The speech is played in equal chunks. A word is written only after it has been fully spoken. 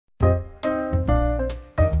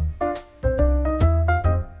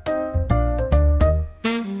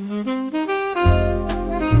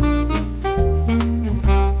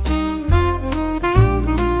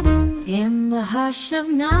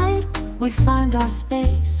we find our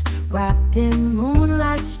space, wrapped in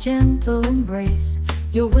moonlight's gentle embrace.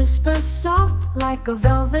 Your whisper soft like a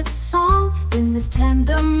velvet song, in this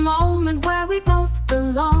tender moment where we both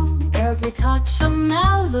belong. Every touch a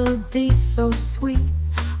melody so sweet,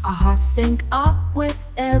 our hearts sync up with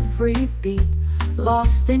every beat.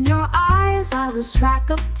 Lost in your eyes, I lose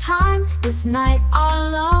track of time. This night,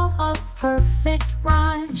 our love a perfect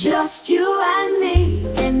rhyme. Just you and me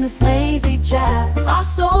in this lazy jazz, our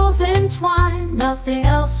souls entwined, nothing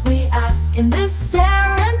else we ask. In this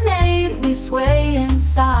serenade, we sway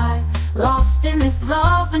inside, lost in this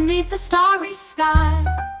love beneath the starry sky.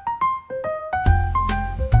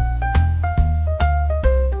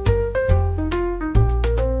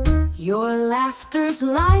 Your laughter's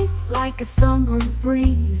light like a summer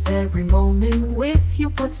breeze. Every moment with you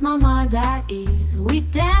puts my mind at ease. We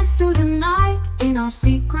dance through the night in our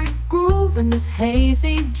secret groove, in this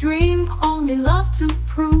hazy dream, only love to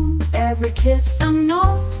prove. Every kiss a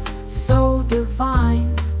note so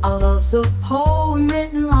divine, our love's a poem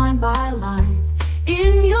written line by line.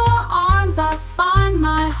 In your arms I find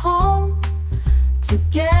my home,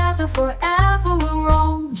 together forever we'll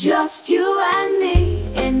roam. Just you and me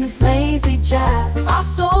in this lazy jazz, our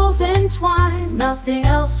souls entwined, nothing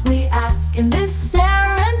else we ask. In this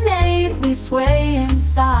serenade we sway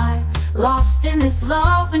inside, lost in this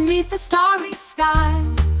love beneath the starry sky.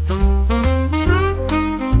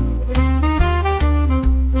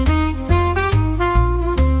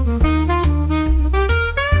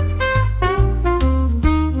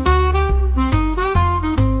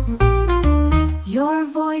 Your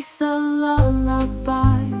voice a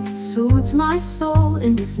lullaby soothes my soul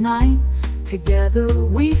in this night. Together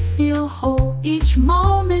we feel whole, each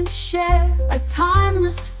moment shared a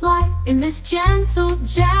timeless flight. In this gentle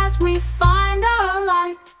jazz we find our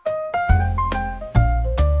light.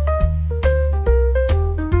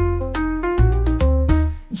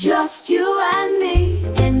 Just you and me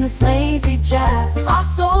in this lazy jazz, our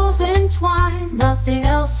souls entwined, nothing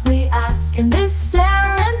else we ask. In this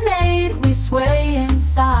serenade we sway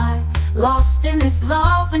inside, lost in this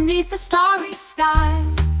love beneath the starry sky.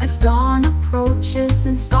 As dawn approaches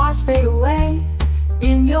and stars fade away,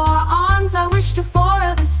 in your arms I wish to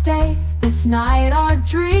forever stay. This night our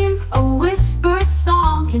dream, a whispered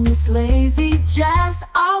song, in this lazy jazz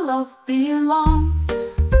our love belongs.